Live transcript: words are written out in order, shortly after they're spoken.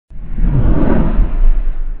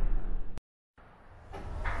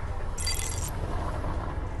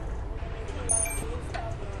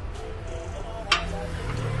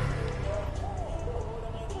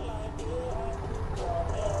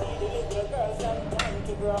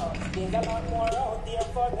to grow. There's a lot more out there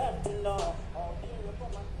for them to know. Out there you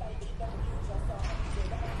come and fight it, the future song.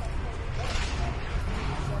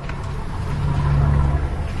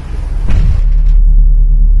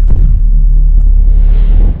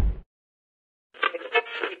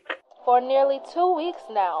 For nearly 2 weeks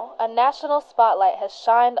now, a national spotlight has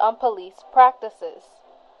shined on police practices.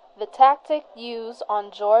 The tactic used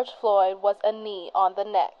on George Floyd was a knee on the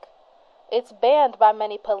neck. It's banned by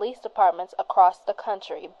many police departments across the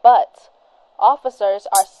country, but officers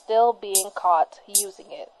are still being caught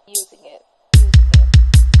using it.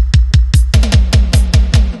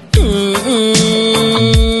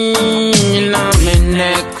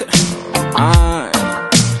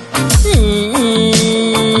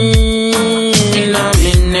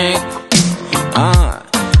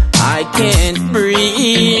 I can't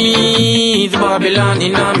breathe, Babylon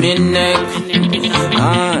in my neck.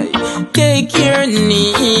 Take your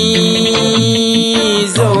knees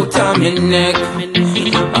out of my neck.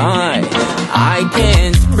 I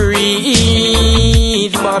can't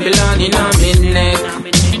breathe, Babylon in my neck.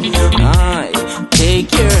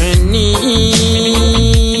 Take your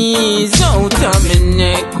knees out of my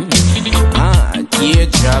neck.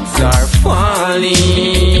 Teardrops are falling.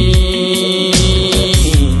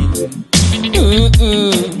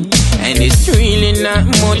 And it's really not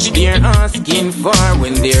much they're asking for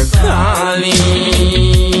when they're calling.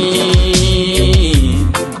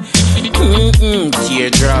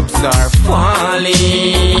 Teardrops are falling.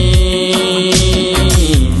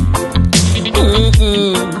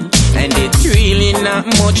 And it's really not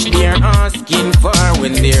much they're asking for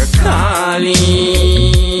when they're calling.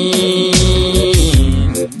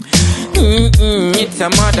 It's a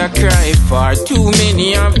mother cry for too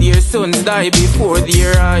many of their sons die before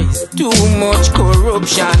their eyes. Too much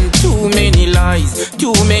corruption, too many lies.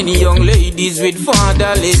 Too many young ladies with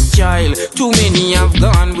fatherless child. Too many have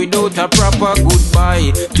gone without a proper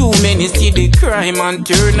goodbye. Too many see the crime and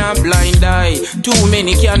turn a blind eye. Too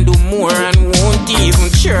many can do more and won't even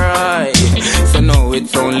try. So now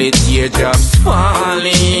it's only teardrops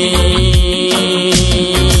falling.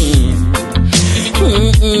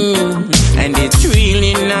 And it's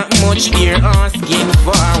really not much they're asking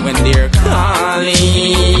for when they're calling.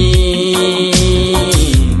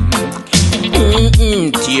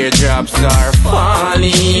 Teardrops are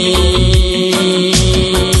falling.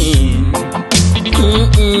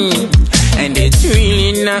 And it's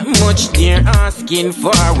really not much they're asking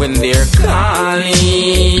for when they're calling.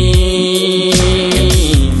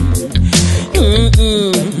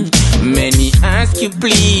 Many ask you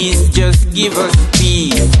please just give us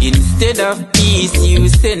peace. Instead of peace you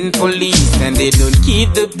send police, and they don't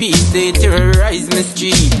keep the peace, they terrorize the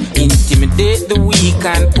street, intimidate the weak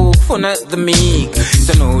and poke fun at the meek.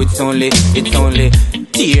 So no, it's only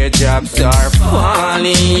teardrops are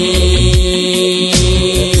falling.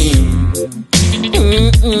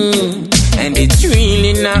 And it's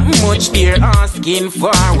really not much they're asking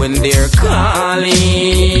for when they're calling.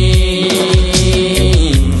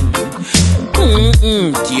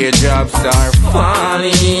 Teardrops are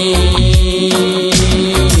falling.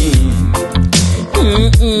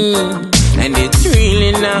 And it's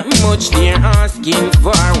really not much they're asking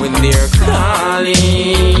for when they're calling.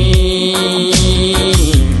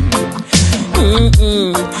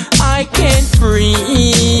 I can't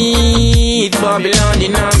breathe, Babylon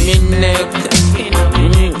in my neck.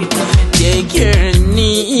 Take your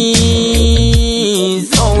knees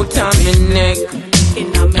out of my neck.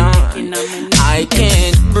 I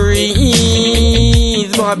can't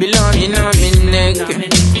breathe, Babylon in my neck.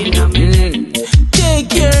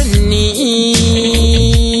 Take your knees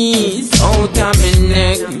out of my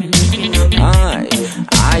neck.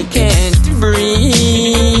 I can't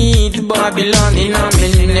breathe, Babylon in my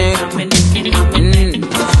neck.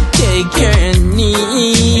 Take your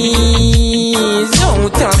knees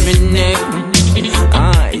out of my neck.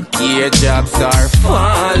 Teardrops are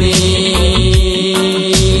falling.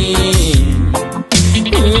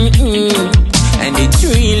 And it's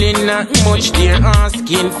really not much they're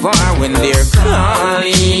asking for when they're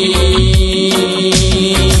calling.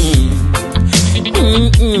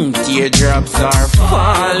 Teardrops are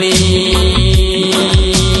falling.